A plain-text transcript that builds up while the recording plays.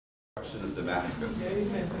destruction of Damascus.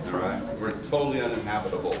 All right? We're totally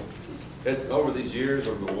uninhabitable. Over these years,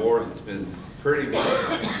 over the war, it's been pretty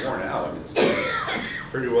much worn out. It's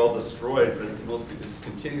pretty well destroyed, but it's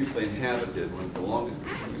continuously inhabited, one of the longest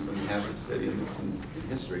continuously inhabited city in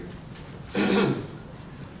history.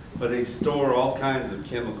 But they store all kinds of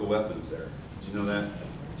chemical weapons there. Did you know that?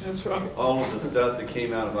 That's right. All of the stuff that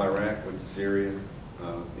came out of Iraq went to Syria,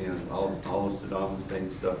 and all of Saddam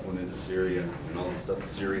Hussein's stuff went into Syria, and all the stuff the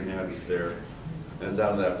Syrian had was there. And it's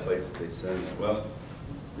out of that place that they sent it. Well,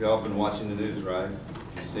 you all been watching the news, right?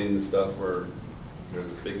 You've seen the stuff where there's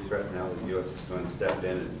a big threat now that the U.S. is going to step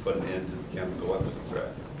in and put an end to the chemical weapons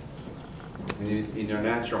threat. And in your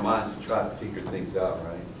natural mind, you try to figure things out,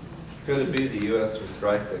 right? Could it be the U.S. would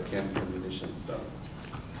strike that chemical munitions stuff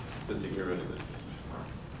just to get rid of it?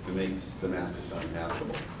 To make Damascus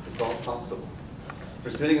uninhabitable. It's all possible. We're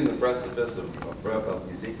sitting in the precipice of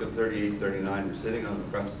Ezekiel 38, 39. We're sitting on the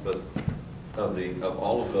precipice of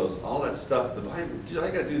all of those, all that stuff. The Bible, all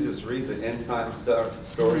you got to do is just read the end time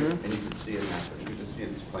story, and you can see it happen. You can just see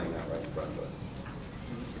it's playing out right in front of us.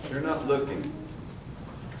 If you're not looking,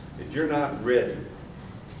 if you're not ready,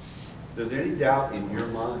 if there's any doubt in your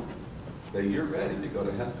mind that you're ready to go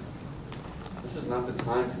to heaven, this is not the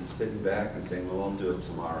time to be sitting back and saying, well, I'll do it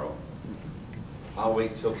tomorrow. I'll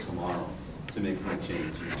wait till tomorrow to make my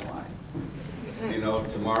change in my life. You know,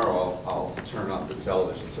 tomorrow I'll turn off the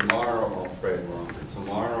television. Tomorrow I'll pray longer.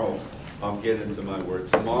 Tomorrow I'll get into my word.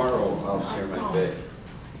 Tomorrow I'll share my faith.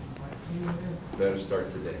 Better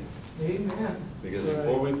start today. Amen. Because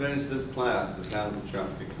before we finish this class, the sound of the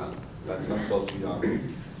trumpet could come. That's how close we are.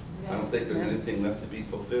 I don't think there's anything left to be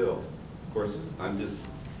fulfilled. Of course, I'm just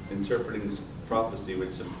interpreting this prophecy,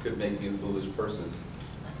 which could make you a foolish person.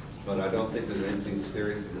 But I don't think there's anything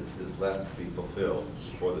serious that is left to be fulfilled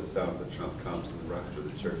before the sound of the trump comes and the rapture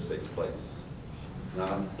of the church takes place.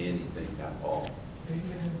 Not anything at all.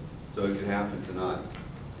 Amen. So it could happen tonight.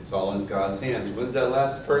 It's all in God's hands. When's that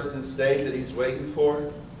last person say that he's waiting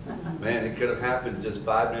for? Man, it could have happened just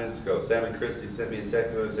 5 minutes ago. Sam and Christy sent me a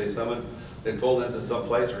text the other day. Someone, they pulled into some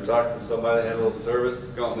place, we're talking to somebody, had a little service,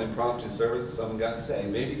 it's called an impromptu service, and someone got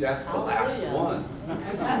saved. Maybe that's the last one.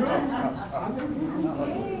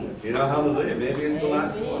 You know, hallelujah. Maybe it's the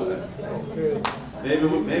last one.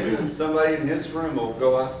 Maybe somebody in this room will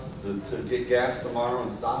go out to get gas tomorrow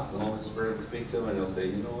and stop, and the Holy Spirit will speak to them, and they'll say,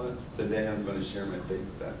 you know what? Today I'm going to share my faith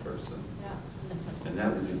with that person. And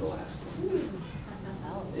that would be the last one.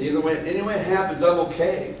 Either way, anyway it happens, I'm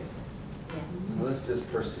okay. Now let's just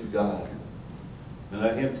pursue God. And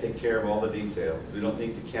let Him take care of all the details. We don't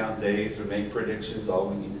need to count days or make predictions. All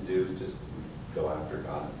we need to do is just go after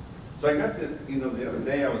God. So I got the other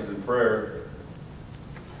day I was in prayer,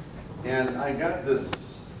 and I got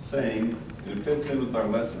this thing. It fits in with our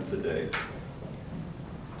lesson today.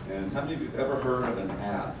 And how many of you have ever heard of an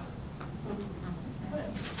app?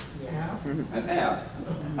 Yeah. An app.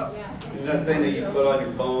 Isn't that thing that you put on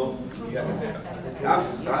your phone?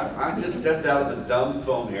 I just stepped out of the dumb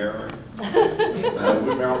phone era.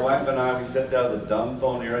 My wife and I, we stepped out of the dumb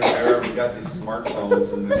phone era. We got these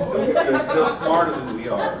smartphones, and they're still smarter than we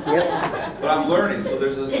are. But I'm learning. So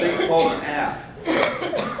there's this thing called an app.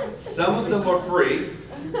 Some of them are free.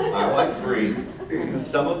 I like free. And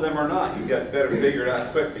some of them are not. You got better figure it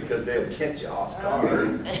out quick because they'll catch you off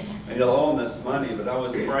guard and you'll owe them this money. But I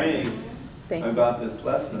was praying about this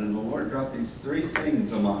lesson, and the Lord dropped these 3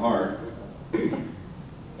 things on my heart.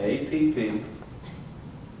 APP,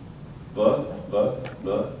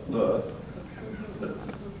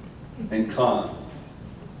 and con.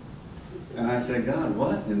 And I said, God,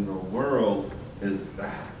 what in the world is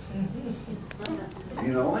that?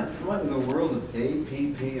 You know, what in the world is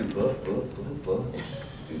APP and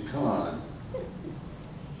and con?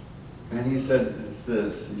 And he said, it's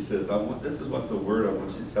this. He says, this is what the word I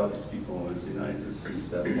want you to tell these people on Wednesday night is. He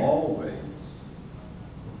said, always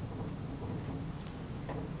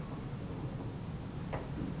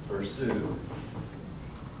pursue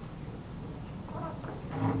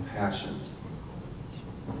passion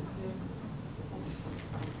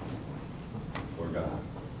for God.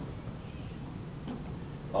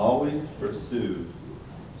 Always pursue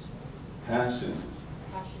passion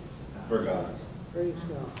for God. Praise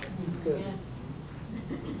God. Good.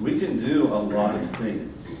 We can do a lot of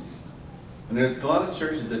things. And there's a lot of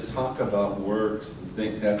churches that talk about works and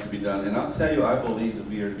things that have to be done. And I'll tell you, I believe that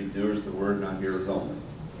we are to be doers of the word, not hearers only.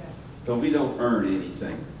 But we don't earn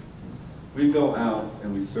anything. We go out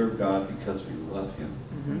and we serve God because we love Him.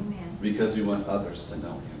 Because we want others to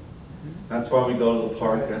know Him. That's why we go to the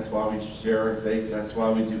park. That's why we share our faith. That's why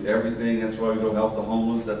we do everything. That's why we go help the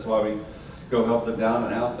homeless. That's why we go help the down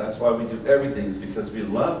and out. That's why we do everything. It's because we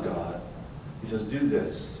love God He says, do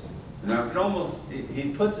this. Now, it almost,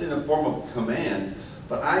 he puts it in a form of a command,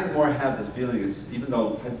 but I more have the feeling it's, even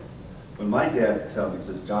though when my dad tells me, he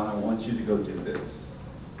says, John, I want you to go do this.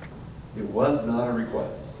 It was not a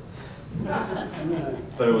request.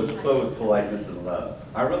 But it was filled with politeness and love.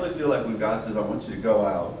 I really feel like when God says, I want you to go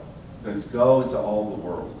out, just go into all the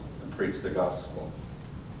world and preach the gospel.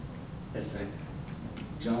 It's like,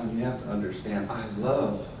 John, you have to understand, I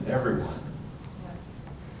love everyone.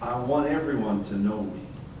 I want everyone to know me.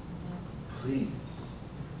 Please,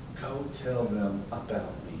 go tell them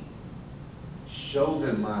about me. Show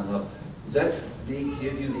them my love. Let me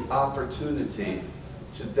give you the opportunity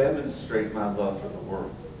to demonstrate my love for the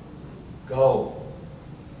world. Go.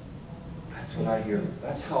 That's what I hear.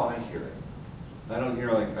 That's how I hear it. I don't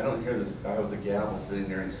hear this guy with the gavel sitting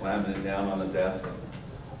there and slamming it down on the desk.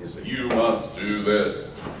 He says, you must do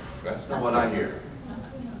this. That's not what I hear.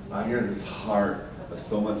 I hear this heart of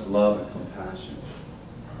so much love and compassion.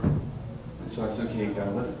 And so I said, okay,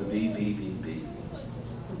 God, what's the B, B, B, B?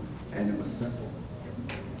 And it was simple.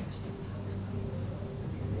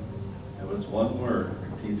 It was one word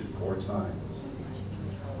repeated 4 times.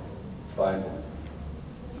 Bible.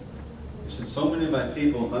 He said, so many of my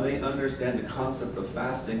people, they understand the concept of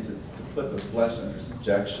fasting to put the flesh under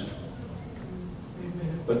subjection.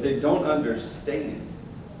 But they don't understand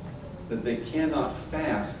that they cannot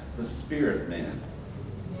fast the spirit man.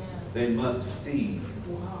 They must feed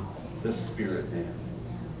the spirit man.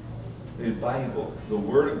 The Bible, the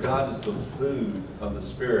Word of God is the food of the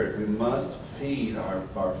Spirit. We must feed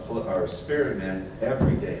our spirit man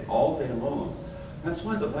every day, all day long. That's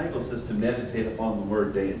why the Bible says to meditate upon the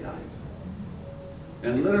Word day and night.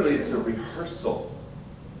 And literally it's a rehearsal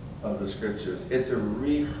of the Scriptures. It's a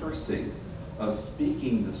rehearsing of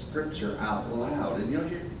speaking the Scripture out loud. And you'll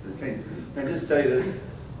hear, okay, can I just tell you this?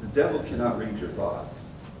 The devil cannot read your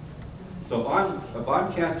thoughts. So if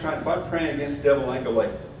I'm praying against the devil, I go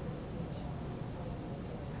like,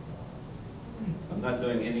 I'm not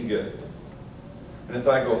doing any good. And if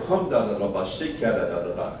I go hum da da da ba shik da da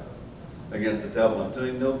da da against the devil, I'm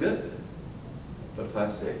doing no good. But if I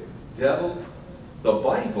say, devil, the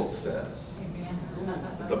Bible says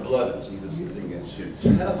that the blood of Jesus is against you.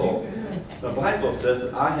 Devil, the Bible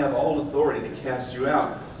says I have all authority to cast you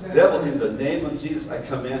out. Devil, in the name of Jesus, I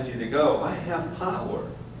command you to go. I have power.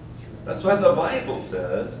 That's why the Bible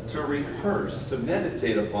says to rehearse, to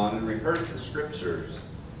meditate upon and rehearse the Scriptures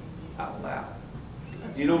out loud.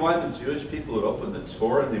 Do you know why the Jewish people would open the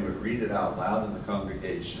Torah and they would read it out loud in the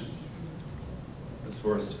congregation? It's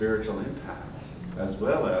for a spiritual impact, as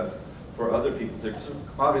well as for other people. Because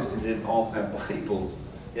obviously they didn't all have Bibles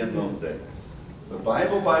in those days. But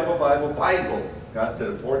Bible, Bible, Bible, Bible. God said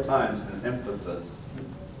it 4 times, an emphasis.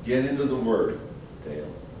 Get into the Word,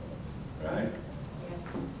 Dale. Right?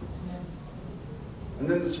 And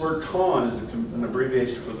then this word con is an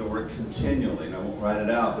abbreviation for the word continually. And I won't write it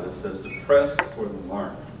out, but it says to press for the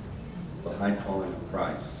mark, the high calling of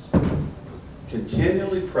Christ.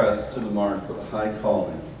 Continually press to the mark for the high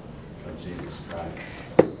calling of Jesus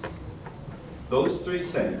Christ. Those 3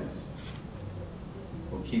 things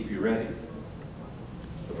will keep you ready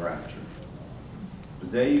for the rapture. The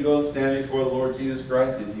day you go stand before the Lord Jesus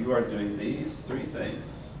Christ, if you are doing these 3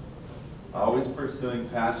 things, always pursuing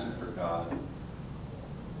passion for God,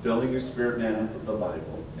 filling your spirit man up with the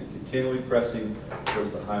Bible, and continually pressing towards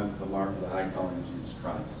the mark of the high calling of Jesus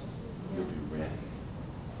Christ, you'll be ready.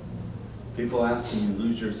 People ask, can you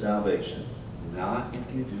lose your salvation? Not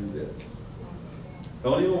if you do this.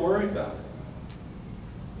 Don't even worry about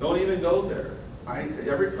it. Don't even go there.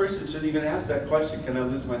 Every Christian shouldn't even ask that question, can I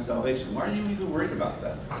lose my salvation? Why are you even worried about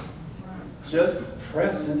that? Just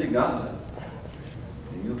press into God,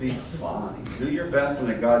 and you'll be fine. Do your best and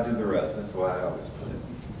let God do the rest. That's the way I always put it.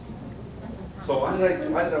 So why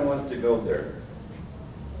did I want to go there?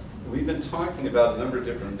 We've been talking about a number of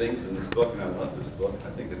different things in this book, and I love this book.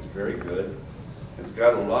 I think it's very good. It's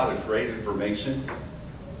got a lot of great information.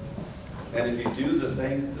 And if you do the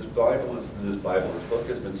things this book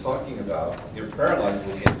has been talking about, your prayer life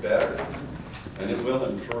will get better, and it will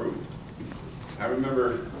improve. I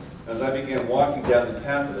remember as I began walking down the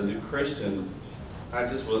path of a new Christian, I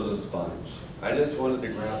just was a sponge. I just wanted to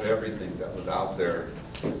grab everything that was out there.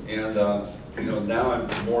 And now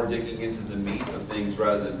I'm more digging into the meat of things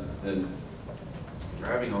rather than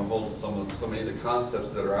grabbing a hold of so many of the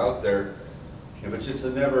concepts that are out there. But you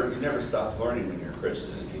never stop learning when you're a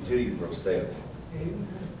Christian. If you do, you grow stale.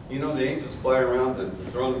 You know, the angels fly around the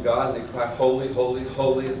throne of God and they cry, holy, holy,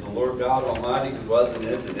 holy is the Lord God Almighty, who was and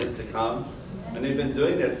is to come. And they've been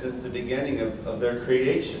doing that since the beginning of their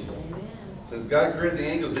creation. Since God created the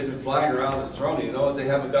angels, they've been flying around his throne. You know what? They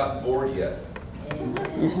haven't gotten bored yet.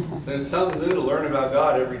 There's something new to learn about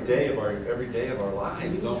God every day of our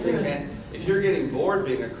lives. Don't we can't. If you're getting bored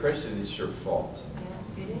being a Christian, it's your fault.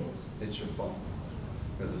 Yeah, it is. It's your fault.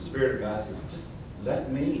 Because the Spirit of God says, just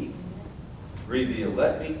let me reveal,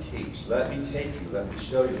 let me teach, let me take you, let me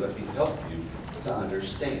show you, let me help you to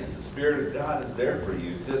understand. The Spirit of God is there for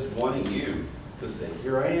you, just wanting you to say,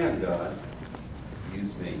 here I am, God.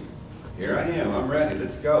 Use me. Here I am. I'm ready.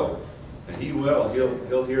 Let's go. And He will.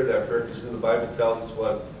 He'll hear that prayer. Because the Bible tells us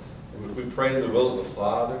what, if we pray in the will of the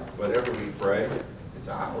Father, whatever we pray, it's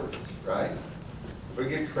ours, right? If we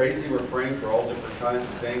get crazy, we're praying for all different kinds of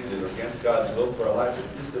things that are against God's will for our life. We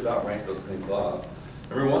just about rank those things off.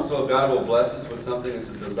 Every once in a while, God will bless us with something that's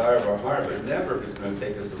a desire of our heart, but never if it's going to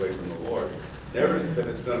take us away from the Lord. Never if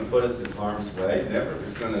it's going to put us in harm's way. Never if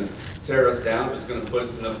it's going to tear us down, if it's going to put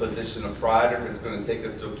us in a position of pride, or if it's going to take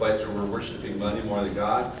us to a place where we're worshiping money more than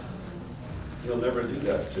God. He'll never do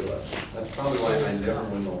that to us. That's probably why I never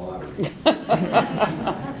win the lottery.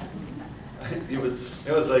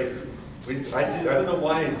 It was like, I don't know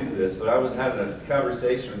why I do this, but I was having a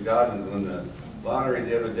conversation with God when the lottery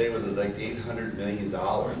the other day was at like $800 million.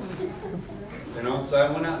 You know, so I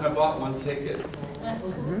went out and I bought one ticket.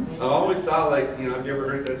 I've always thought, like, you know, have you ever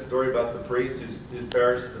heard that story about the priest whose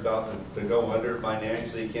parish is about to go under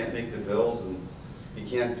financially? He can't make the bills and he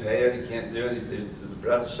can't pay it, he can't do it. He's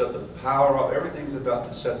about to shut the power off. Everything's about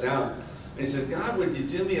to shut down. And he says, God, would you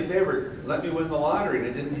do me a favor? Let me win the lottery. And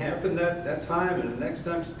it didn't happen that time. And the next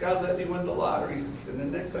time, he says, God, let me win the lottery. And the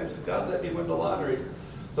next time, he says, God, let me win the lottery.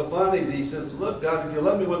 So finally, he says, look, God, if you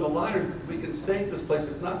let me win the lottery, we can save this place.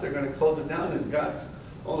 If not, they're going to close it down. And God,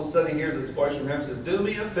 all of a sudden, he hears this voice from heaven, says, do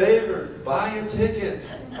me a favor, buy a ticket.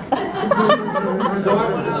 So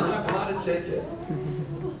I went out and I bought a ticket.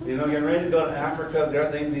 You know, getting ready to go to Africa. There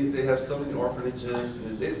they have so many orphanages.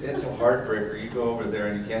 It's a heartbreaker. You go over there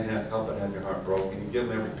and you can't help but have your heart broken. You give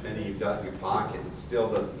them every penny you've got in your pocket. It still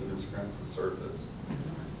doesn't even scratch the surface.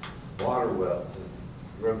 Water wells.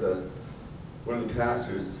 One of the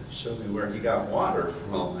pastors showed me where he got water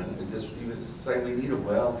from, and he was saying, we need a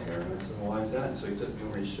well here. And I said, well, why is that? And so he took me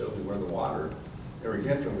where he showed me where the water they were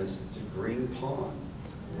getting from. It's a green pond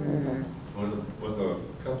with a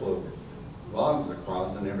couple of logs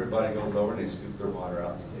across, and everybody goes over and they scoop their water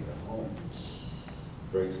out and they take it home.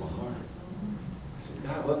 Breaks my heart. I said,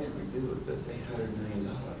 God, what could we do with this $800 million?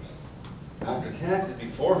 After tax, it'd be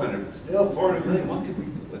 400, but still 400 million. What could we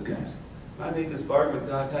do with that? I made this bargain with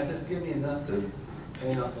God. God, just give me enough to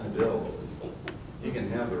pay off my bills. You can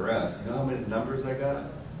have the rest. You know how many numbers I got?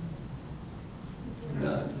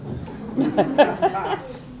 None.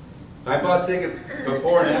 I bought tickets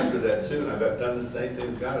before and after that too, and I've done the same thing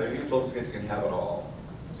with God. If you folks think you can have it all,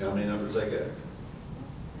 you know how many numbers I get?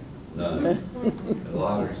 None. The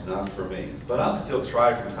lottery's not for me. But I'll still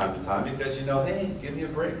try from time to time because, you know, hey, give me a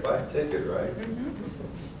break, buy a ticket, right?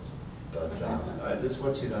 But I just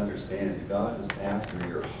want you to understand that God is after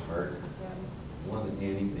your heart more than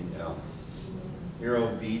anything else. Your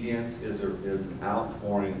obedience is an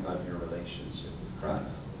outpouring of your relationship with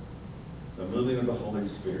Christ. The moving of the Holy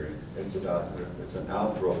Spirit, it's an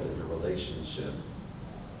outgrowth of your relationship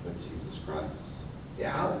with Jesus Christ. The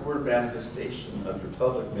outward manifestation of your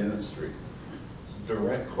public ministry is a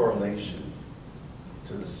direct correlation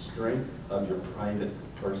to the strength of your private,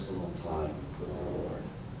 personal time with the Lord.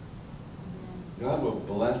 God will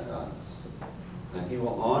bless us, and He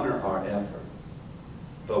will honor our efforts.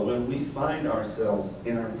 But when we find ourselves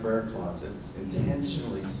in our prayer closets,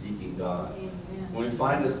 intentionally seeking God, when we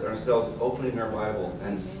find ourselves opening our Bible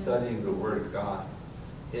and studying the Word of God,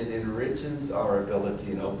 it enriches our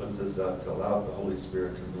ability and opens us up to allow the Holy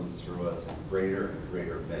Spirit to move through us in greater and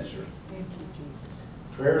greater measure.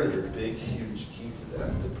 Prayer is a big, huge key to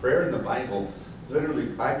that. The prayer in the Bible, literally,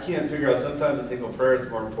 I can't figure out. Sometimes I think, well, prayer is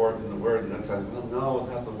more important than the Word, and sometimes, well, no,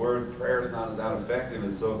 without the Word, prayer is not that effective.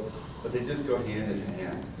 And so, but they just go hand in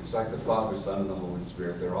hand. It's like the Father, Son, and the Holy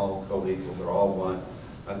Spirit. They're all co-equal. They're all one.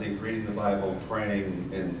 I think reading the Bible, praying,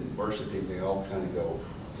 and worshiping, they all kind of go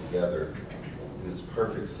together in this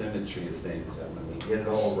perfect symmetry of things. And when we get it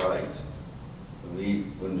all right,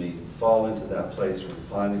 when we fall into that place where we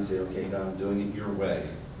finally say, okay, God, I'm doing it your way,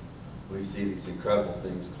 we see these incredible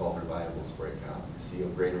things called revivals break out. We see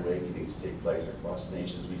great awakenings take place across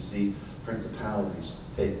nations. We see principalities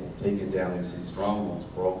taken down. We see strongholds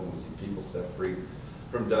broken. We see people set free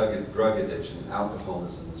from drug addiction.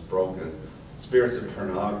 Alcoholism is broken. Spirits of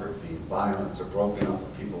pornography and violence are broken off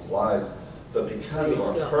of people's lives. But because of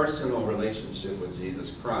our personal relationship with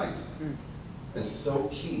Jesus Christ, it's so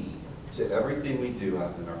key to everything we do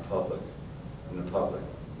out in the public,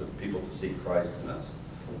 the people to see Christ in us.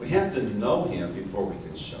 We have to know Him before we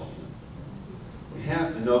can show Him.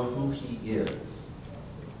 to know who He is.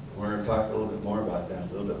 We're going to talk a little bit more about that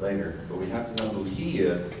a little bit later. But we have to know who He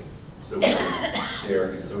is so we can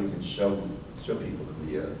share Him, so we can show people who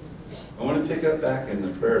He is. I want to pick up back in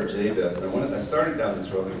the prayer of Jabez. And I started down this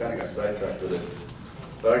road and kind of got sidetracked with it.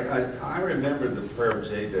 But I remember the prayer of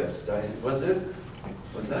Jabez study. Was that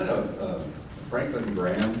a Franklin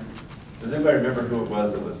Graham? Does anybody remember who it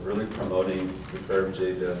was that was really promoting the prayer of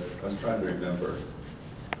Jabez? I was trying to remember.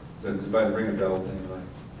 So does anybody ring a bell with anybody?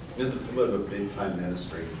 It was a big time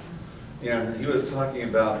ministry. And he was talking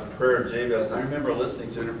about the prayer of Jabez, and I remember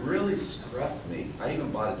listening to it. It really struck me. I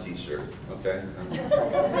even bought a t-shirt, okay? I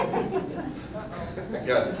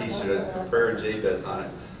got a t-shirt, the prayer of Jabez on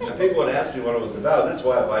it. And people would ask me what it was about. That's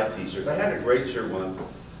why I buy t-shirts. I had a great shirt once,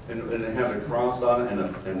 and it had a cross on it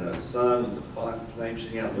and a sun with the flame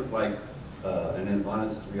shooting out. It looked like, and then on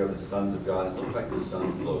it, we are the sons of God. It looked like the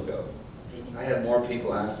Sun's logo. I had more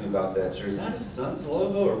people ask me about that shirt. Is that his Sun's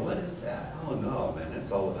logo, or what is that? Oh no, man,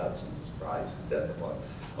 it's all about Jesus Christ. His death upon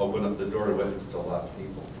opened up the door to witness to a lot of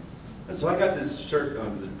people. And so I got this shirt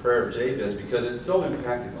on the prayer of Jabez because it so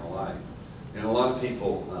impacted my life. And a lot of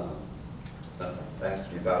people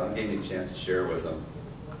asked me about it and gave me a chance to share with them.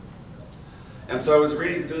 And so I was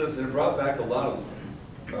reading through this, and it brought back a lot of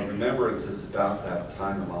remembrances about that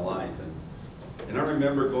time in my life. And I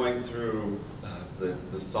remember going through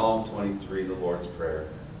the Psalm 23, the Lord's Prayer,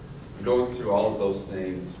 and going through all of those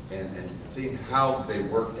things and seeing how they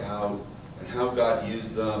worked out and how God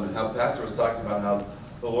used them, and how Pastor was talking about how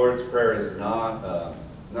the Lord's Prayer is not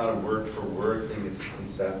a word-for-word thing. It's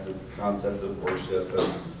a concept of worship.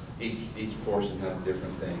 So each portion had a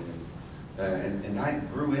different thing. And I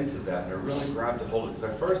grew into that, and I really grabbed a hold of it.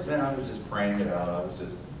 Because at first, man, I was just praying it out. I was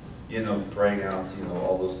just, praying out,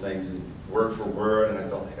 all those things, and word for word. And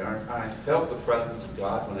I felt the presence of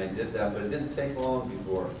God when I did that, but it didn't take long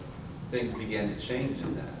before things began to change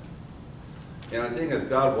in that. And I think as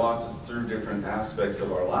God walks us through different aspects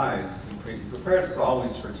of our lives, He prepares us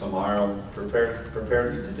always for tomorrow,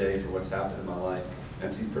 prepared me today for what's happened in my life,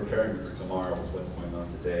 and He's preparing me for tomorrow with what's going on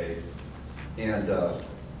today. And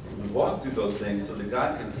we walk through those things so that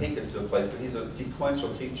God can take us to a place, but He's a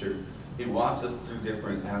sequential teacher. He walks us through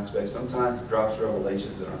different aspects. Sometimes He drops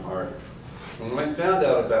revelations in our heart. And when I found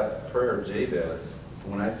out about the prayer of Jabez,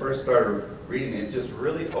 when I first started reading it, it just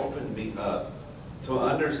really opened me up to an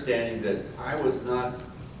understanding that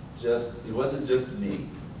it wasn't just me.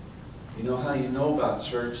 You know how you know about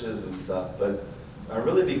churches and stuff, but I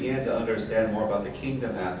really began to understand more about the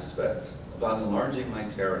kingdom aspect, about enlarging my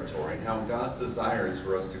territory, and how God's desire is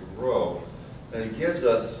for us to grow. And He gives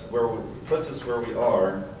us puts us where we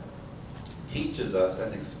are, teaches us,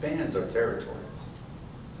 and expands our territories.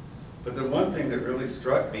 But the one thing that really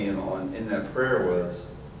struck me in that prayer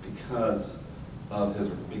was because of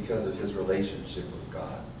his relationship with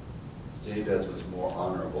God. Jabez was more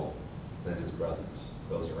honorable than his brothers,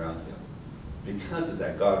 those around him. Because of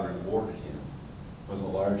that, God rewarded him with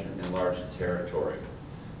a enlarged territory.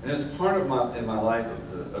 And it was part of in my life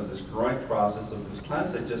of this growing process of this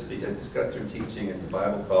class I just got through teaching at the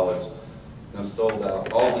Bible college. Sold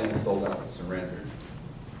out, all in, sold out, surrendered.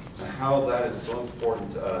 And how that is so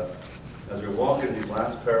important to us as we walk in these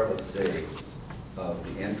last perilous days of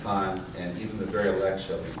the end times, and even the very elect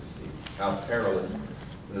shall be deceived. How perilous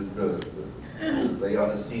the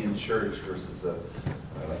Laodicean church versus the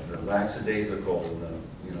lackadaisical and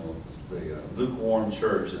the lukewarm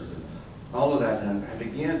churches and all of that. And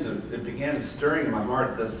it began stirring in my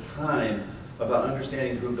heart at this time about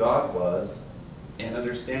understanding who God was and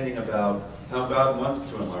understanding about how God wants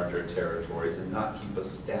to enlarge our territories and not keep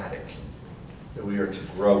us static, that we are to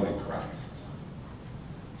grow in Christ.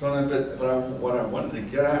 So, what I wanted to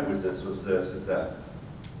get at with this is that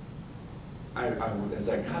as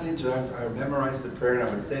I got into it, I memorized the prayer, and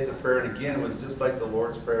I would say the prayer, and again, it was just like the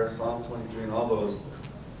Lord's Prayer, Psalm 23, and all those,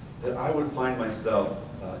 that I would find myself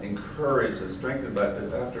encouraged and strengthened by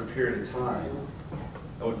it. But after a period of time,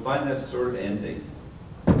 I would find that sort of ending.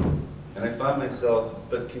 And I found myself,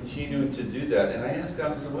 but continuing to do that. And I asked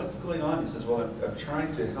God, I said, what's going on? He says, well, I'm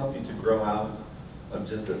trying to help you to grow out of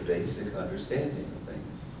just a basic understanding of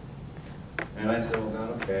things. And I said, well,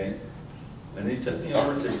 God, okay. And He took me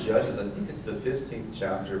over to Judges. I think it's the 15th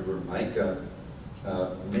chapter where Micah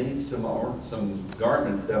made some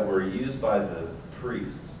garments that were used by the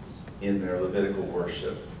priests in their Levitical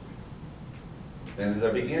worship. And as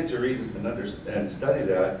I began to read and study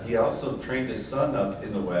that, he also trained his son up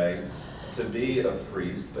in the way to be a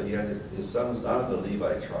priest, but he had his son was not of the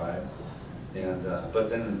Levite tribe. And but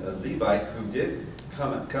then a Levite who did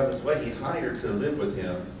come his way, he hired to live with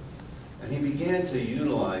him, and he began to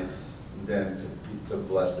utilize them to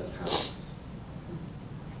bless his house.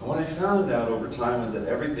 And what I found out over time was that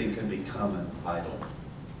everything can become an idol.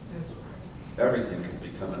 Everything can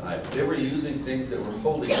become an idol. They were using things that were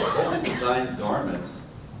holy designed garments.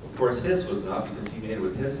 Of course, his was not, because he made it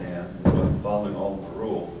with his hands and he wasn't following all of the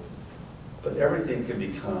rules. But everything can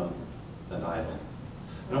become an idol.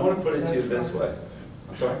 And I want to put it to you this way.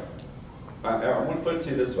 I'm sorry? I want to put it to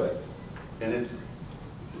you this way. And it's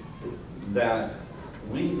that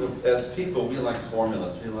we, as people, we like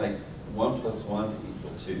formulas. We like 1 + 1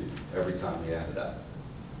 = 2 every time we add it up.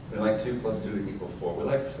 We like 2 + 2 = 4. We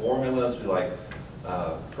like formulas. We like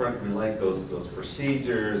those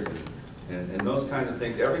procedures and those kinds of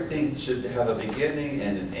things. Everything should have a beginning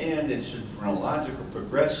and an end. It should run a logical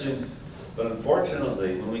progression. But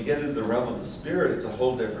unfortunately, when we get into the realm of the Spirit, it's a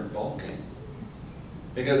whole different ballgame.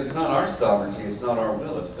 Because it's not our sovereignty, it's not our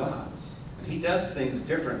will, it's God's. And he does things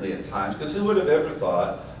differently at times. Because who would have ever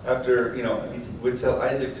thought, after, he would tell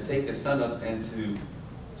Isaac to take his son up and to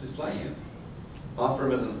slay him. Offer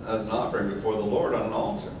him as an offering before the Lord on an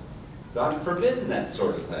altar. God had forbidden that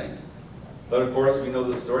sort of thing. But of course, we know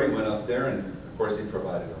the story. He went up there, and of course, he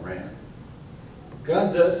provided a ram.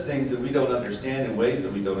 God does things that we don't understand in ways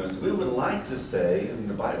that we don't understand. We would like to say, and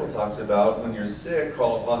the Bible talks about, when you're sick,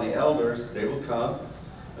 call upon the elders. They will come,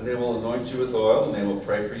 and they will anoint you with oil, and they will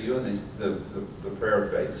pray for you, and the prayer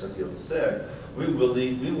of faith shall heal the sick. We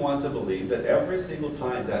want to believe that every single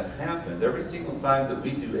time that happened, every single time that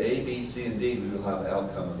we do A, B, C, and D, we will have the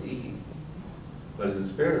outcome of E. But in the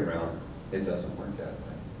spirit realm, it doesn't work that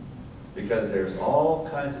way. Because there's all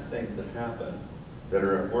kinds of things that happen that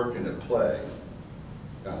are at work and at play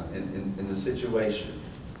in the situation,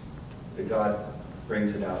 that God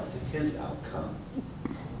brings it out to his outcome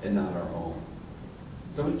and not our own.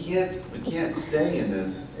 So we can't stay in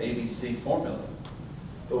this ABC formula.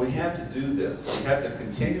 But we have to do this. We have to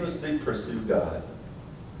continuously pursue God.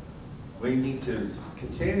 We need to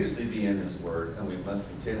continuously be in his word, and we must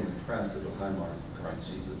continuously press to the high mark of Christ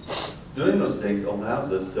Jesus. Doing those things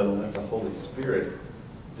allows us to let the Holy Spirit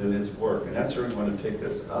do his work. And that's where we want to pick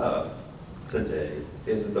this up today,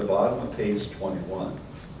 is at the bottom of page 21.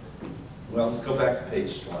 Well, let's go back to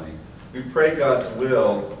page 20. We pray God's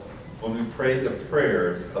will when we pray the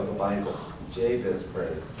prayers of the Bible. Jabez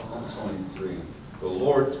prayers, Psalm 23, the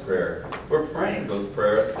Lord's Prayer. We're praying those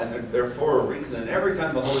prayers, and they're for a reason. And every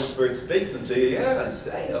time the Holy Spirit speaks them to you, yeah,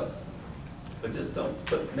 say them. But just don't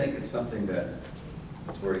make it something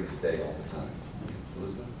that's where you stay all the time.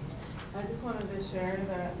 Elizabeth? I just wanted to share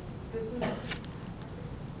that this is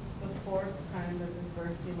the 4th time that this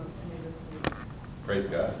verse came up to me this week. Praise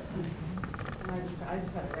God. And I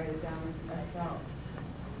just had to write it down. I felt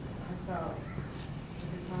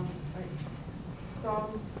like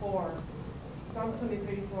Psalms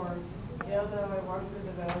 23:4. Yea, though I walk through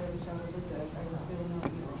the valley of the shadow of death, I will feel no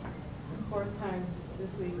evil. 4th time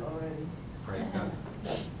this week already. Praise God.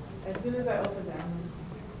 As soon as I opened that,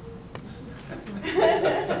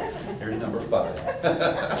 Here's number 5.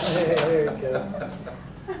 There you go.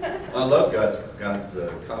 I love God's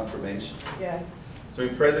confirmation. yeah. So we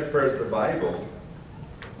pray the prayers of the Bible.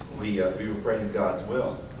 We were praying God's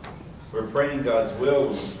will. We're praying God's will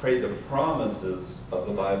when we pray the promises of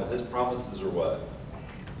the Bible. His promises are what?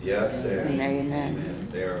 Yes and amen.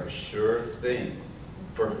 They are a sure thing.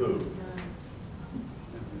 For who?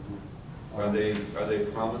 Are they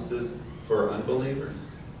promises for unbelievers?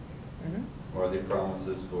 Or are they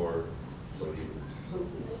promises for believers?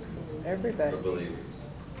 Everybody. For believers.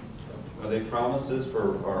 Are they promises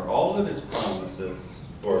for, are all of his promises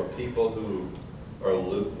for people who are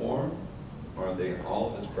lukewarm? Or are they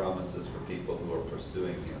all of his promises for people who are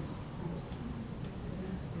pursuing him?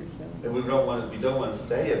 And we don't want to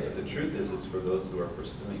say it, but the truth is it's for those who are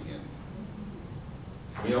pursuing him.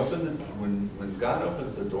 When God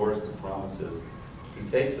opens the doors to promises, he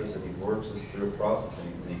takes us and he works us through a process,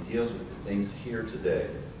 and he deals with the things here today.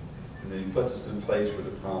 And then he puts us in place for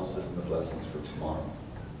the promises and the blessings for tomorrow.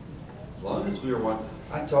 As long as we are one,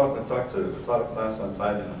 I taught a class on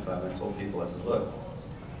tithing one time. I told people, I said, look,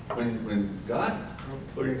 when God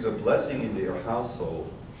brings a blessing into your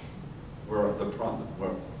household, we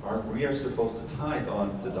are supposed to tithe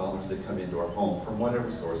on the dollars that come into our home from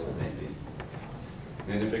whatever source it may be.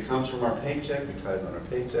 And if it comes from our paycheck, we tithe on our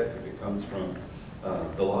paycheck. If it comes from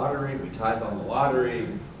the lottery, we tithe on the lottery.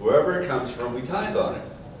 Wherever it comes from, we tithe on it.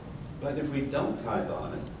 But if we don't tithe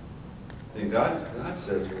on it, then God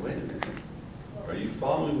says, well, wait a minute. Are you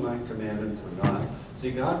following my commandments or not?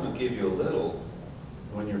 See, God will give you a little.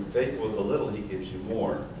 When you're faithful with a little, he gives you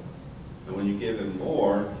more. And when you give him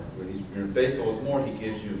more, when you're faithful with more, he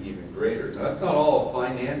gives you even greater. Now, that's not all a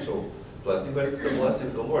financial blessing, but it's the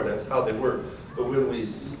blessings of the Lord. That's how they work. But when we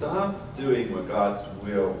stop doing what God's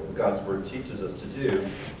will, God's word teaches us to do,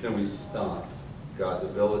 then we stop God's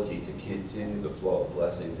ability to continue the flow of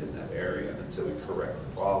blessings in that area until we correct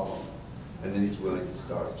the problem. And then he's willing to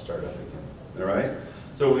start up again. All right?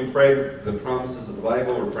 So when we pray the promises of the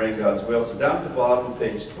Bible, we're praying God's will. So down at the bottom of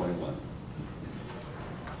page 21.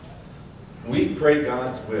 We pray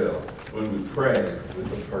God's will when we pray with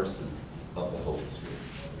the person of the Holy Spirit.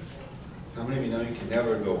 How many of you know you can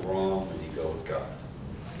never go wrong when you go with God?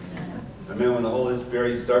 I mean, when the Holy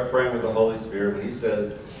Spirit, you start praying with the Holy Spirit, when he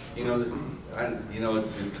says,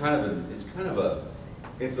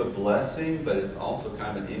 it's a blessing, but it's also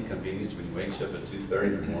kind of an inconvenience when you wake up at 2:30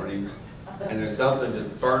 in the morning and there's something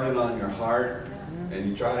just burning on your heart, and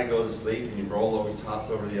you try to go to sleep and you roll over, you toss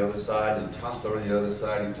over to the other side, and you toss over to the other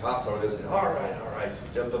side, and you toss over this, and all right, so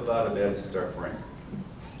you jump up out of bed and you start praying.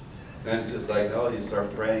 And it's just like, oh, you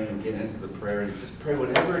start praying and get into the prayer, and you just pray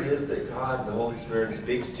whatever it is that God, the Holy Spirit,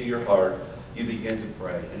 speaks to your heart, you begin to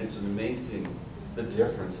pray. And it's amazing the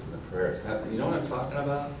difference in the prayer. You know what I'm talking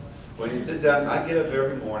about? When you sit down, I get up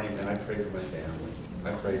every morning and I pray for my family.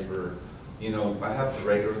 I pray for, I have the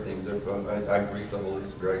regular things. I greet the Holy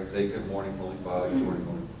Spirit. I say, good morning, Holy Father. Good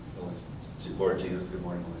morning, Holy Spirit. Lord Jesus. Good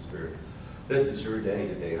morning, Holy Spirit. This is your day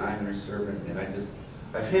today. I'm your servant. And I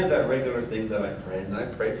have that regular thing that I pray. And I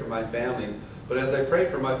pray for my family. But as I pray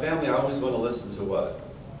for my family, I always want to listen to what?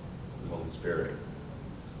 The Holy Spirit.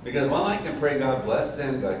 Because while I can pray, God bless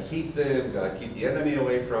them, God keep them, God keep the enemy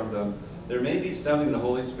away from them, there may be something the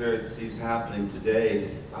Holy Spirit sees happening today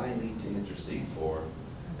that I need to intercede for.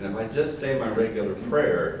 And if I just say my regular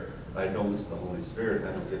prayer, I don't listen to the Holy Spirit.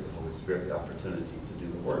 I don't give the Holy Spirit the opportunity to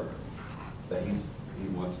do the work that He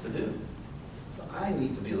wants to do. So I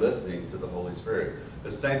need to be listening to the Holy Spirit.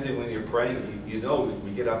 The same thing when you're praying. We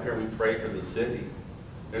get up here and we pray for the city.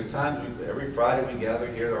 There's times, every Friday we gather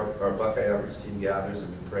here, our Buckeye Outreach team gathers,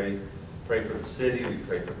 and we pray for the city, we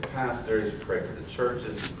pray for the pastors, we pray for the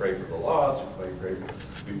churches, we pray for the lost,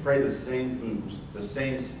 we pray the same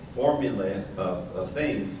formula of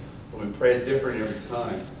things, but we pray it different every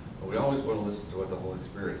time. But we always want to listen to what the Holy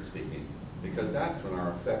Spirit is speaking, because that's when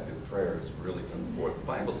our effective prayers really come forth. The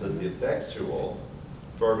Bible says the effectual,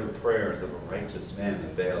 fervent prayers of a righteous man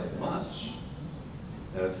avail much.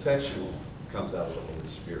 That effectual comes out of the Holy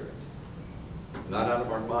Spirit, not out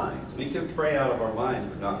of our minds. We can pray out of our minds,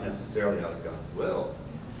 but not necessarily out of God's will.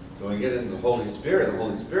 So when we get into the Holy Spirit's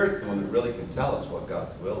the one that really can tell us what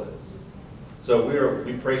God's will is. So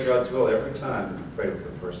we pray God's will every time we pray with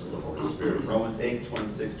the person of the Holy Spirit. Romans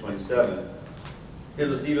 8:26-27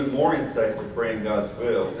 gives us even more insight for praying God's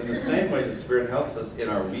will. In the same way, the Spirit helps us in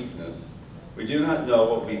our weakness. We do not know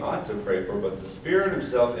what we ought to pray for, but the Spirit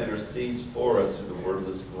Himself intercedes for us through the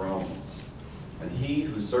wordless groans. And He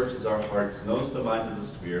who searches our hearts knows the mind of the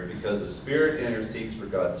Spirit, because the Spirit intercedes for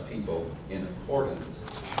God's people in accordance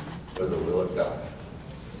with the will of God.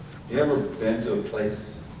 You ever been to a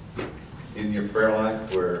place in your prayer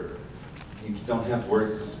life where you don't have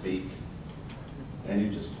words to speak and you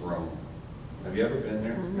just groan? Have you ever been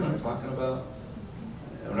there? You know what I'm talking about?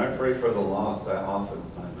 When I pray for the lost, I often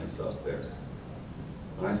find myself there.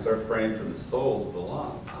 When I start praying for the souls of the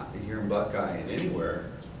lost, here in Buckeye and anywhere,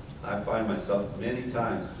 I find myself many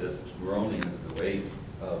times just groaning under the weight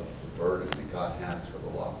of the burden that God has for the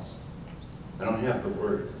lost. I don't have the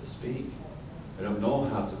words to speak. I don't know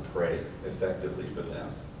how to pray effectively for them.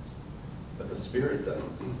 But the Spirit does.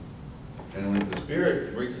 And when the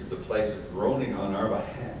Spirit reaches the place of groaning on our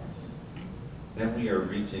behalf, then we are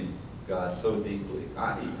reaching God so deeply.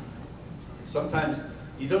 Sometimes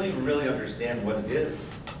you don't even really understand what it is.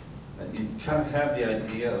 And you kind of have the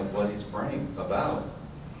idea of what He's praying about,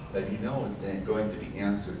 that you know is then going to be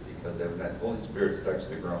answered, because when that Holy Spirit starts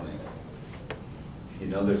the groaning, you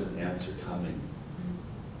know there's an answer coming.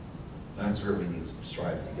 That's where we need to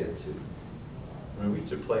strive to get to. When we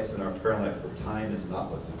reach a place in our prayer life where time is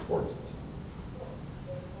not what's important.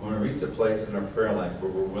 When we reach a place in our prayer life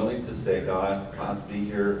where we're willing to say, God, I'll be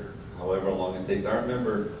here however long it takes. I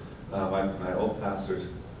remember my old pastor's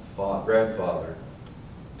grandfather,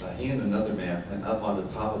 he and another man went up on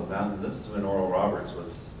the top of the mountain. This is when Oral Roberts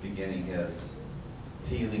was beginning his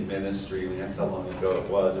healing ministry. I mean, that's how long ago it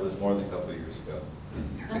was. It was more than a couple of years ago.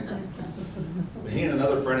 But he and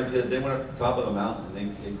another friend of his, they went up to the top of the mountain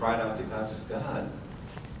and they cried out to God, said, God,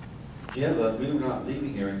 we were not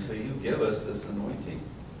leaving here until you give us this anointing,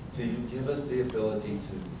 till you give us the ability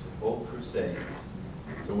to hold crusades,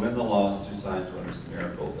 to win the lost through signs, wonders, and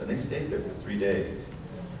miracles. And they stayed there for 3 days.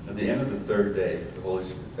 At the end of the third day,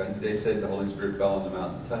 they said the Holy Spirit fell on the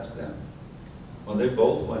mountain and touched them. Well, they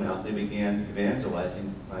both went out. They began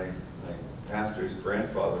evangelizing. My pastor's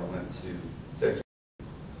grandfather said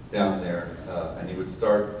down there, and he would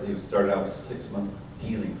start out with 6-month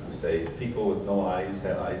healing crusades. People with no eyes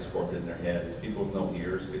had eyes formed in their heads. People with no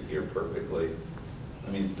ears could hear perfectly.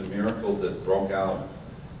 I mean, it's a miracle that broke out.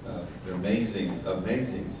 Amazing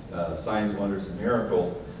signs, wonders, and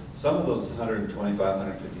miracles. Some of those 125,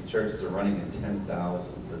 150 churches are running in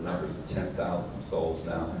 10,000, the numbers of 10,000 souls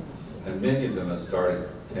now. And many of them have started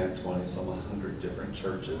 10, 20, some 100 different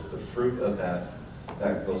churches. The fruit of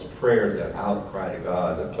those prayers, that outcry to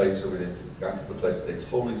God, that place where they got to the place they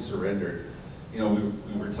totally surrendered. You know,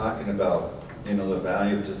 we were talking about, you know, the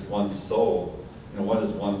value of just one soul. You know, what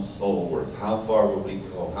is one soul worth? How far will we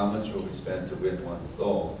go? How much will we spend to win one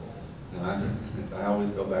soul? And I always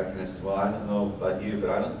go back and I say, well, I don't know about you,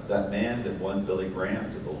 but that man that won Billy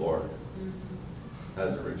Graham to the Lord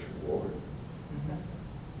has a rich reward.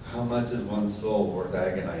 How much is one soul worth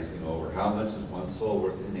agonizing over? How much is one soul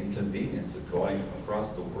worth an inconvenience of going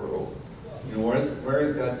across the world? You know, where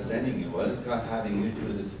is God sending you? What is God having you do?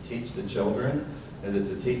 Is it to teach the children? Is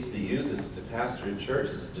it to teach the youth? Is it to pastor a church?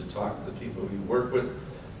 Is it to talk to the people you work with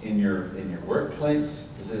in your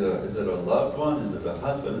workplace? Is it a loved one? Is it a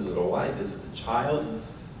husband? Is it a wife? Is it a child?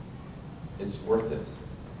 It's worth it.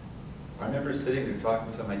 I remember sitting there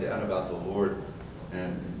talking to my dad about the Lord,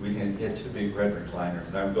 and we had 2 big red recliners,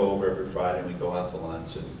 and I would go over every Friday and we'd go out to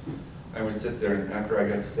lunch, and I would sit there, and after I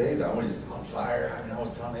got saved, I was just on fire. I mean, I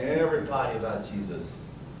was telling everybody about Jesus.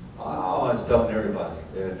 Oh, I was telling everybody,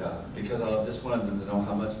 and because I just wanted them to know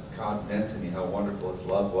how much God meant to me, how wonderful His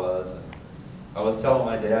love was. And I was telling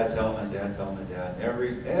my dad. And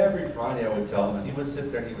every Friday I would tell him, and he would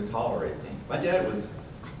sit there and he would tolerate me. My dad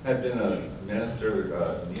had been a minister,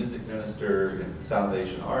 a music minister in the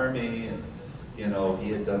Salvation Army, and you know,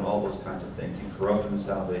 he had done all those kinds of things. He corrupted the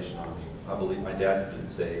Salvation Army. I believe my dad had been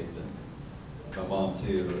saved, and my mom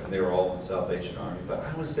too, and they were all in the Salvation Army. But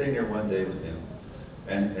I was sitting there one day with him,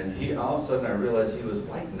 and he, all of a sudden I realized he was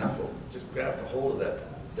white knuckled, just grabbed a hold of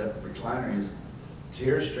that recliner. He was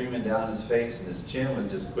tears streaming down his face, and his chin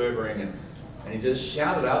was just quivering, and he just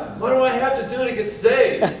shouted out, "What do I have to do to get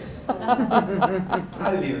saved?"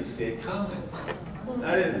 I didn't even see it coming.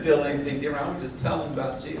 I didn't feel anything different. I was just telling him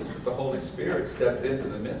about Jesus, but the Holy Spirit stepped into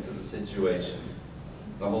the midst of the situation.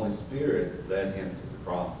 The Holy Spirit led him to the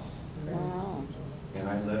cross. Wow. And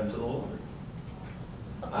I led him to the Lord.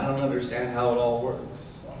 I don't understand how it all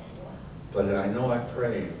works, but I know I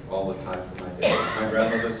prayed all the time for my dad. My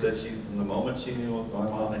grandmother said from the moment she knew my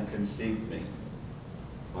mom had conceived me,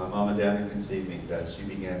 my mom and dad had conceived me, that she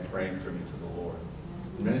began praying for me to the Lord.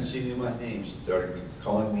 The minute she knew my name, she started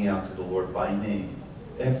calling me out to the Lord by name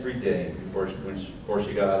every day before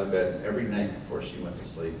she got out of bed, and every night before she went to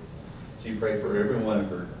sleep. She prayed for every one of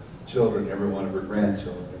her children, every one of her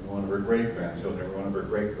grandchildren, every one of her great-grandchildren, every one of her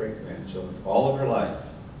great-great-grandchildren, all of her life.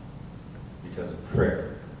 Because of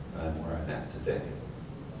prayer, I'm where I'm at today.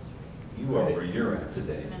 You are where you're at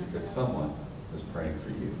today because someone was praying for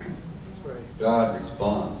you. Right. God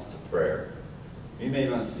responds to prayer. We may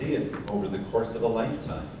not see it over the course of a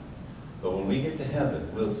lifetime, but when we get to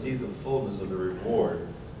heaven, we'll see the fullness of the reward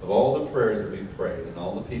of all the prayers that we've prayed and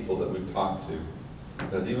all the people that we've talked to.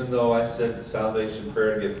 Because even though I said the salvation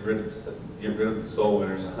prayer to get rid of the soul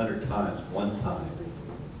winners 100 times, one time,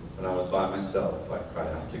 when I was by myself, I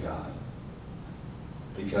cried out to God.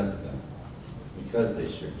 Because of them. Because they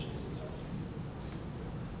shared Jesus with me.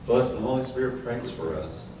 So listen, the Holy Spirit prays for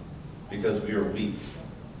us because we are weak.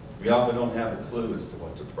 We often don't have a clue as to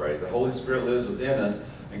what to pray. The Holy Spirit lives within us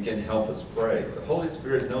and can help us pray. The Holy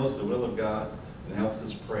Spirit knows the will of God and helps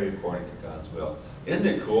us pray according to God's will. Isn't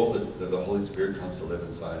it cool that the Holy Spirit comes to live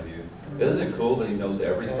inside of you? Isn't it cool that He knows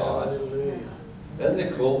every thought? Hallelujah. Isn't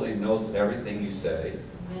it cool that He knows everything you say?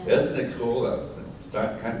 Isn't it cool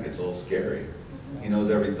that it kind of gets a little scary? He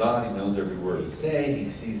knows every thought. He knows every word we say.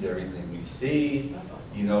 He sees everything we see.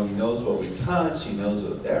 You know, He knows what we touch. He knows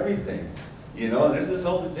what everything. You know, and there's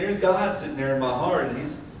God sitting there in my heart, and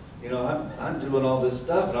He's, you know, I'm doing all this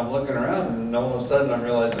stuff, and I'm looking around, and all of a sudden I'm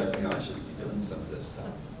realizing, you know, I should be doing some of this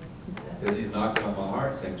stuff. Because He's knocking on my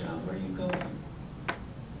heart saying, "John, where are you going?"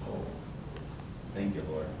 Oh, thank you,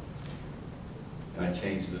 Lord. And I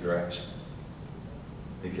changed the direction.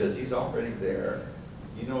 Because He's already there.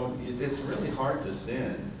 You know, it's really hard to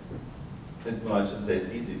sin. Well, I shouldn't say it's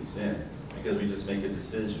easy to sin, because we just make a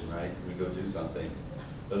decision, right? We go do something.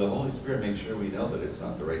 But the Holy Spirit makes sure we know that it's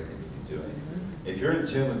not the right thing to be doing. If you're in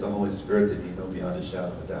tune with the Holy Spirit, then you know beyond a shadow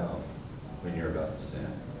of a doubt when you're about to sin.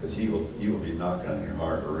 Because He will be knocking on your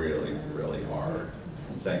heart really, really hard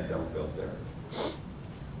and saying, "Don't go there."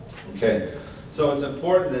 Okay, so it's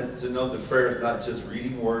important to know that prayer is not just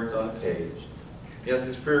reading words on a page. Yes,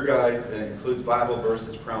 this prayer guide includes Bible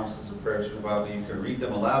verses, promises, and prayers from the Bible. You can read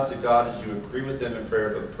them aloud to God as you agree with them in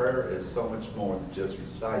prayer, but prayer is so much more than just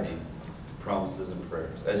reciting promises and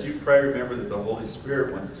prayers. As you pray, remember that the Holy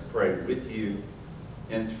Spirit wants to pray with you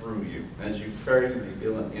and through you. As you pray, you may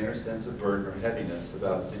feel an inner sense of burden or heaviness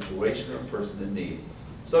about a situation or a person in need.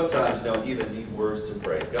 Sometimes you don't even need words to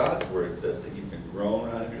pray. God's word says that you can groan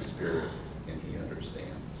out of your spirit, and He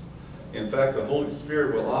understands. In fact, the Holy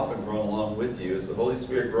Spirit will often groan along with you. As the Holy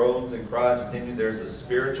Spirit groans and cries within you, there's a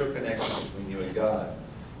spiritual connection between you and God,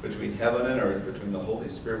 between heaven and earth, between the Holy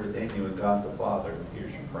Spirit within you and God the Father who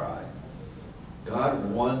hears your cry.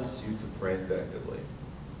 God wants you to pray effectively.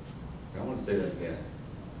 I want to say that again.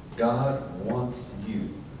 God wants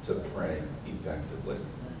you to pray effectively.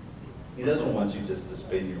 He doesn't want you just to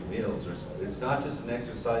spin your wheels. It's not just an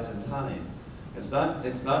exercise in time. It's not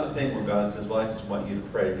a thing where God says, well, I just want you to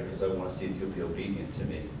pray because I want to see if you'll be obedient to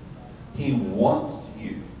me. He wants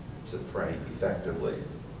you to pray effectively.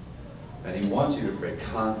 And He wants you to pray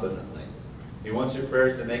confidently. He wants your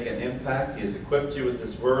prayers to make an impact. He has equipped you with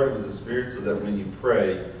this word and with the Spirit so that when you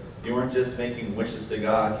pray, you aren't just making wishes to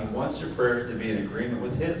God. He wants your prayers to be in agreement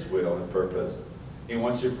with His will and purpose. He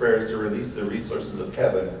wants your prayers to release the resources of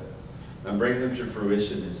heaven and bring them to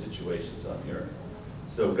fruition in situations on the earth.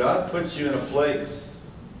 So God puts you in a place.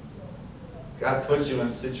 God puts you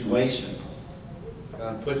in situations.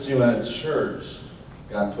 God puts you in a church.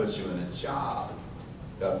 God puts you in a job.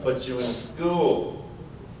 God puts you in a school.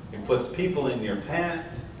 He puts people in your path.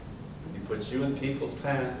 He puts you in people's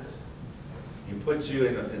paths. He puts you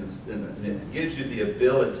in it gives you the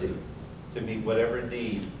ability to meet whatever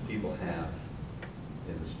need people have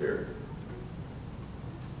in the Spirit.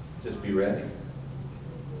 Just be ready.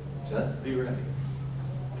 Just be ready.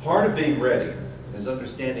 Part of being ready is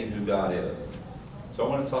understanding who God is. So I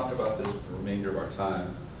want to talk about this for the remainder of our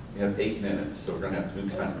time. We have 8 minutes, so we're going to have to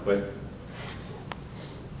move kind of quick.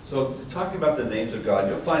 So talking about the names of God,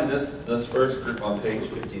 you'll find this first group on page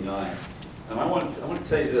 59. And I want to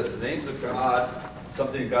tell you this, the names of God,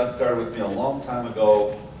 something God started with me a long time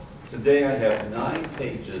ago. Today I have 9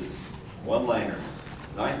 pages, one-liners,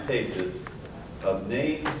 9 pages of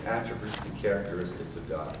names, attributes, and characteristics of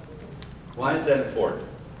God. Why is that important?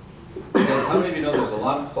 Because how many of you know there's a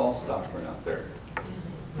lot of false doctrine out there?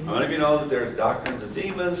 How many of you know that there's doctrines of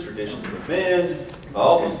demons, traditions of men,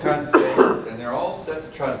 all those kinds of things, and they're all set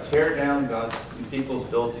to try to tear down God's people's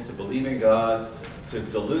ability to believe in God, to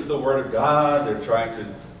dilute the Word of God. They're trying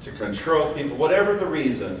to control people. Whatever the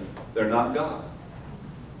reason, they're not God.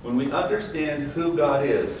 When we understand who God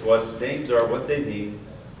is, what His names are, what they mean,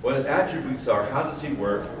 what His attributes are, how does He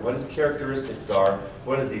work, what His characteristics are,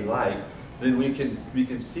 what is He like, then we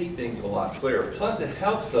can see things a lot clearer. Plus, it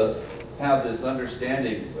helps us have this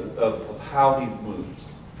understanding of how He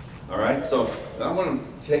moves. All right? So I want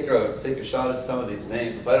to take a shot at some of these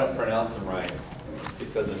names. If I don't pronounce them right, it's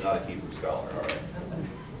because I'm not a Hebrew scholar. All right?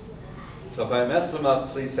 So if I mess them up,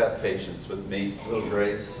 please have patience with me. A little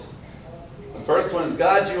grace. The first one is,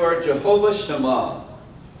 God, you are Jehovah Shammah,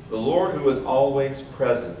 the Lord who is always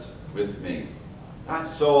present with me.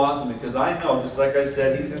 That's so awesome because I know, just like I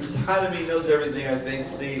said, He's inside of me, knows everything I think,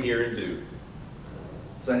 see, hear, and do.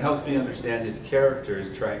 So it helps me understand His character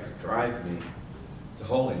is trying to drive me to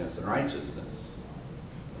holiness and righteousness.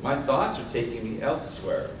 If my thoughts are taking me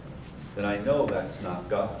elsewhere, then I know that's not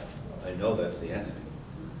God. I know that's the enemy.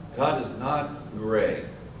 God is not gray.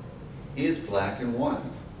 He is black and white.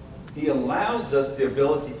 He allows us the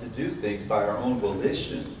ability to do things by our own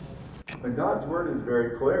volition. But God's word is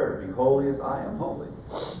very clear. Be holy as I am holy.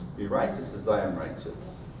 Be righteous as I am righteous.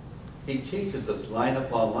 He teaches us line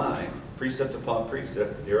upon line, precept upon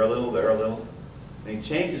precept, here a little, there a little. And He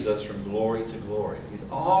changes us from glory to glory. He's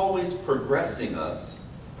always progressing us.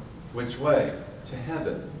 Which way? To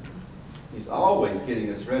heaven. He's always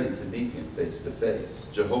getting us ready to meet Him face to face.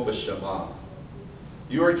 Jehovah Shammah.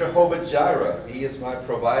 You are Jehovah Jireh. He is my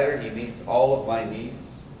provider. He meets all of my needs.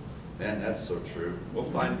 Man, that's so true. We're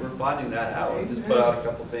finding that out. We just put out a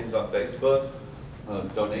couple things on Facebook,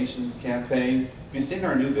 donation campaign. Have you seen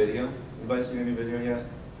our new video? Anybody seen our new video yet?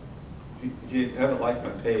 If you haven't liked my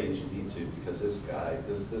page, you need to, because this guy,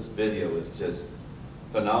 this video is just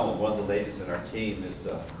phenomenal. One of the ladies in our team is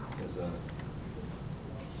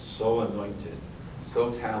so anointed,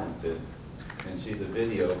 so talented, and she's a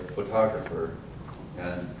video photographer.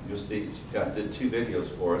 And you'll see, she did 2 videos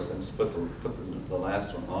for us, and just put the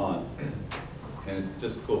last one on. And it's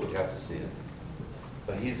just cool, you have to see it.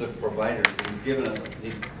 But he's a provider, so he's given us,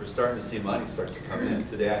 we're starting to see money start to come in.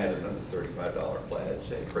 Today I had another $35 pledge.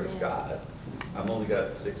 Hey, praise God. I've only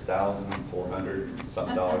got $6,400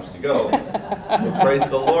 something to go. But praise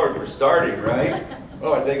the Lord, we're starting, right?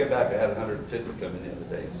 Oh, I take it back. I had 150 come in the other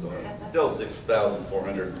day, so still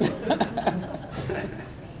 6,400 something.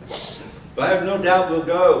 But I have no doubt we'll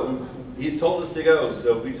go. He's told us to go,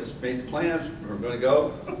 so we just made the plans. We're going to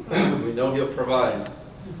go. We know he'll provide.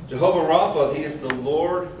 Jehovah Rapha, he is the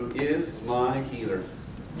Lord who is my healer.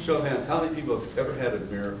 Show of hands, how many people have ever had a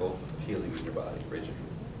miracle of healing in your body? Raise your hand.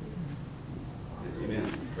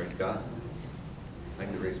 Amen. Praise God. I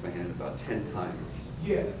can raise my hand about 10 times.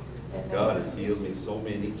 Yes. God has healed me so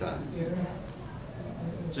many times. Yes.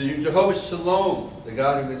 So you're Jehovah Shalom, the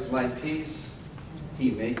God who is my peace.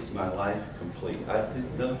 He makes my life complete. I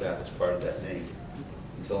didn't know that was part of that name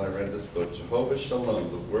until I read this book. Jehovah Shalom,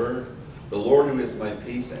 the Lord who is my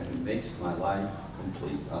peace and who makes my life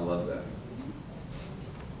complete. I love that.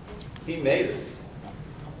 He made us.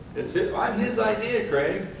 I'm his idea,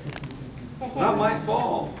 Craig. It's not my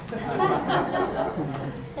fault.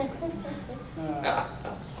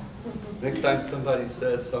 Next time somebody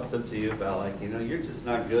says something to you about, like, you're just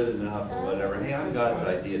not good enough or whatever, hey, I'm God's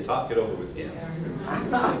idea. Talk it over with him.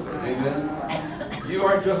 Amen. You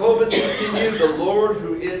are Jehovah Tsidkenu, the Lord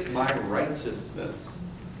who is my righteousness.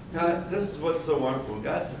 Now, this is what's so wonderful.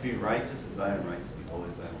 God says, be righteous as I am righteous, be holy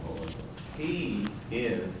as I am holy. He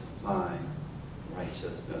is my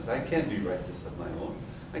righteousness. I can't be righteous on my own.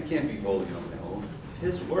 I can't be holy on my own. It's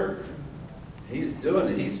his work. He's doing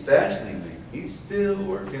it. He's fashioning me. He's still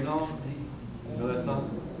working on me. You know that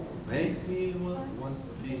song? Make me what he wants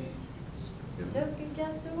to be. Took him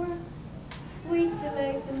just the work. We to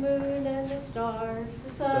make the moon and the stars,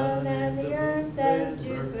 the sun and the earth and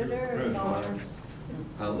Jupiter and Mars.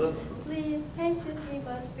 Hallelujah. Please, patient he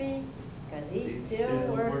must be, because he's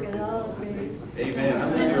still working on me. Amen. I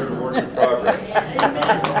think you're a work in progress.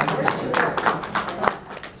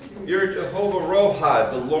 You're Jehovah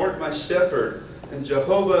Rohi, the Lord my shepherd, and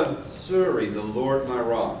Jehovah Suri, the Lord my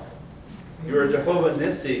rock. You are Jehovah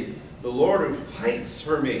Nissi, the Lord who fights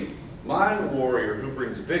for me, my warrior who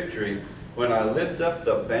brings victory when I lift up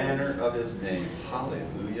the banner of his name.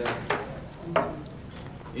 Hallelujah.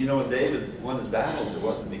 When David won his battles, it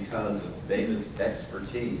wasn't because of David's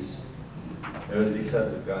expertise. It was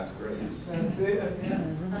because of God's grace. That's it.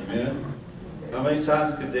 Amen. How many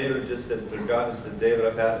times could David have just said, God has said, David,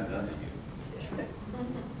 I've had enough of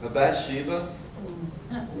you. Bathsheba,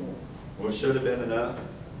 well, should have been enough,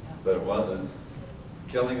 but it wasn't.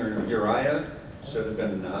 Killing Uriah should have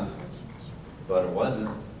been enough, but it wasn't.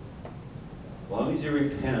 As long as you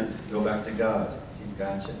repent, go back to God. He's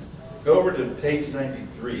got you. Go over to page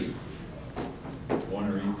 93. I want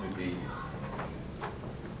to read through these.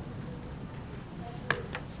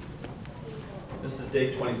 This is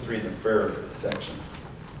day 23 in the prayer section.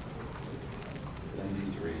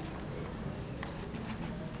 93.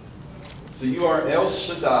 So you are El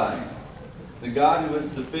Shaddai, the God who is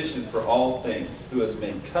sufficient for all things, who has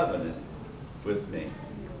made covenant with me.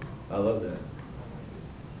 I love that.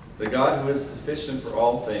 The God who is sufficient for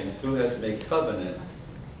all things, who has made covenant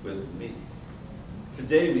with me.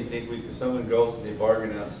 Today we think if someone goes and they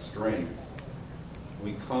bargain out strength,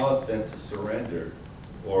 we cause them to surrender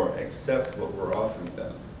or accept what we're offering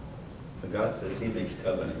them. But God says he makes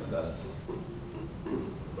covenant with us.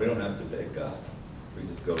 We don't have to beg God. We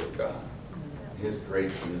just go to God. His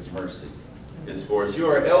grace and his mercy is for us. You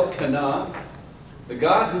are Elkanah, the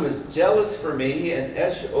God who is jealous for me, and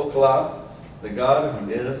Esh-Oklah, the God who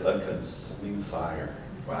is a consuming fire.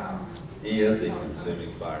 Wow. He is a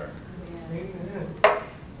consuming fire. Amen.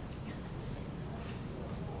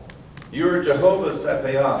 You are Jehovah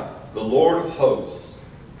Sabaoth, the Lord of hosts.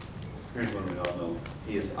 Here's one we all know.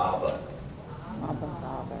 He is Abba.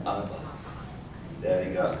 Abba.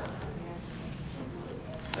 Daddy God.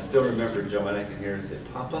 I still remember Joanna can hear her say,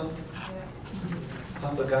 Papa?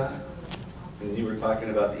 Papa God? When you were talking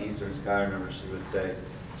about the eastern sky, I remember she would say,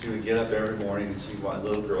 she would get up every morning and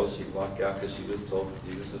little girl, she'd walk out because she was told that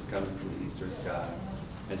Jesus is coming from the eastern sky.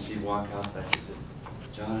 And she'd walk outside. She said,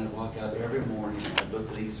 John, I'd walk out every morning and I'd look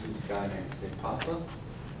at the eastern sky and I'd say, Papa,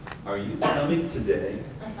 are you coming today?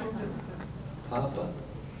 Papa,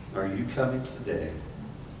 are you coming today?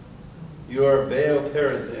 You are Baal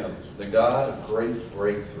Perazim, the God of great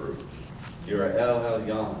breakthrough. You are El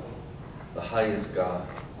Elyon, the highest God.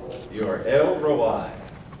 You are El Roi,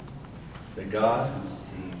 the God who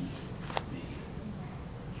sees me.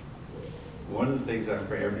 One of the things I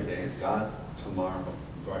pray every day is, God, tomorrow,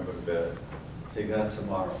 before I go to bed, say, God,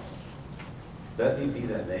 tomorrow, let me be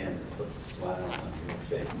that man that puts a smile on your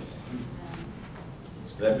face.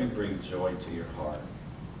 Let me bring joy to your heart.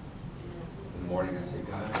 In the morning I say,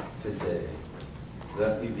 God, today,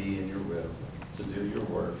 let me be in your will to do your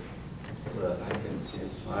work so that I can see a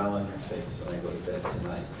smile on your face when I go to bed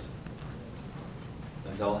tonight.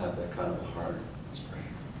 Let's all have that kind of a heart. Let's pray.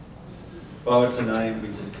 Father, tonight we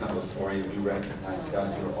just come before you. We recognize,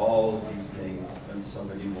 God, you are all of these things and so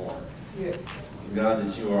many more. Yes. And God,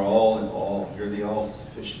 that you are all in all. You're the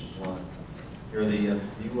all-sufficient one. You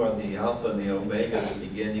are the Alpha and the Omega, the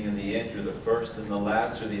beginning and the end. You're the first and the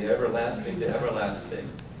last. You're the everlasting to everlasting.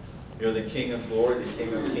 You're the King of glory, the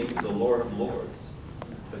King of kings, the Lord of lords.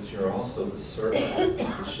 But you're also the servant,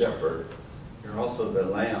 the shepherd. You're also the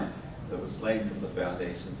Lamb that was slain from the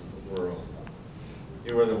foundations of the world.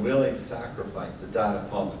 You are the willing sacrifice that died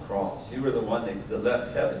upon the cross. You were the one that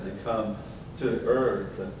left heaven to come to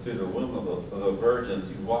earth through the womb of a virgin.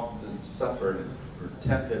 You walked and suffered and were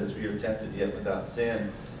tempted as we were tempted, yet without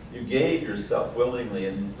sin. You gave yourself willingly,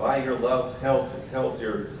 and by your love held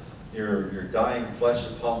your dying flesh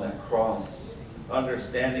upon that cross,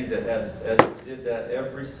 understanding that as you did that,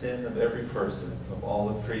 every sin of every person of all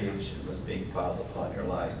of creation was being piled upon your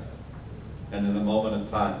life. And in a moment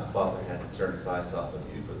of time, the Father had to turn his eyes off of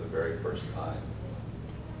you for the very first time.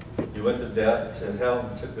 You went to death, to hell,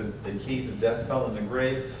 and took the keys of death, hell, and the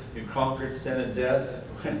grave. You conquered sin and death.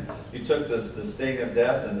 You took the sting of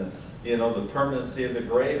death and the permanency of the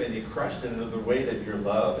grave, and you crushed it under the weight of your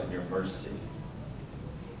love and your mercy.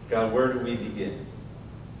 God, where do we begin?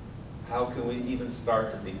 How can we even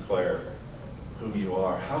start to declare who you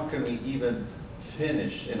are? How can we even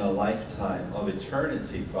finish in a lifetime of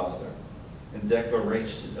eternity, Father, in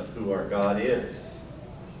declaration of who our God is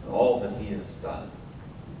and all that he has done?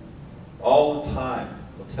 All the time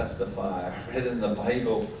will testify. I read in the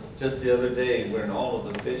Bible just the other day when all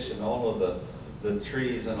of the fish and all of the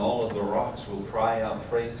trees and all of the rocks will cry out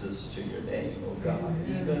praises to your name, O God.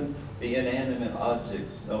 Even the inanimate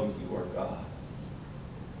objects know you are God.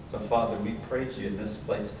 So, Father, we praise you in this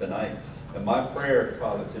place tonight. And my prayer,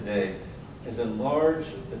 Father, today is enlarge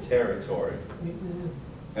the territory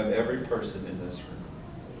of every person in this room.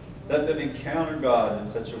 Let them encounter God in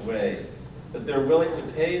such a way that they're willing to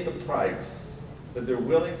pay the price, that they're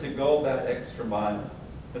willing to go that extra mile,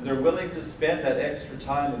 that they're willing to spend that extra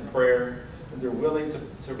time in prayer, that they're willing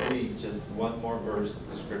to read just one more verse of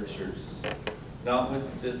the Scriptures, not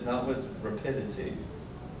with rapidity,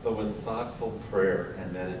 but with thoughtful prayer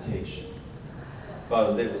and meditation.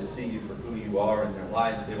 Father, they will see you for who you are in their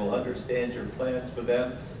lives. They will understand your plans for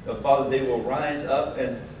them. Now, Father, they will rise up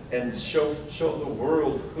and show the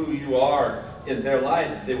world who you are in their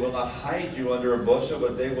life. They will not hide you under a bushel,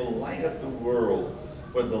 but they will light up the world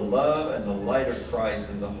with the love and the light of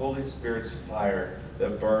Christ and the Holy Spirit's fire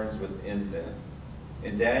that burns within them.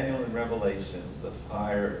 In Daniel and Revelations, the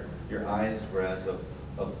fire, your eyes were as of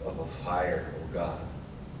a fire, oh God.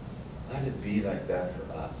 Let it be like that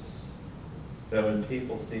for us. That when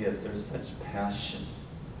people see us, there's such passion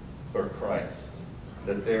for Christ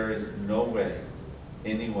that there is no way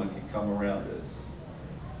anyone can come around us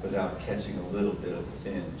without catching a little bit of a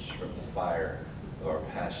singe from the fire of our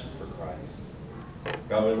passion for Christ.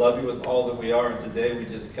 God, we love you with all that we are, and today we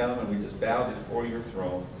just come and we just bow before your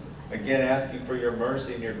throne, again asking for your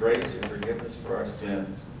mercy and your grace and forgiveness for our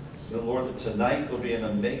sins. And Lord, that tonight will be an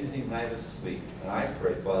amazing night of sleep, and I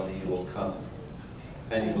pray, Father, you will come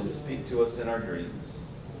and you will speak to us in our dreams,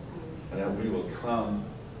 and that we will come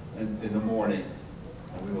in the morning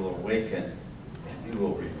and we will awaken and we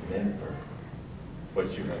will remember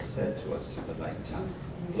what you have said to us through the nighttime.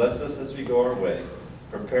 Bless us as we go our way.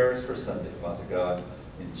 Prepare us for Sunday, Father God.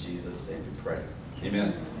 In Jesus' name we pray.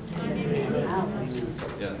 Amen. Amen.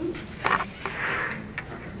 Yeah.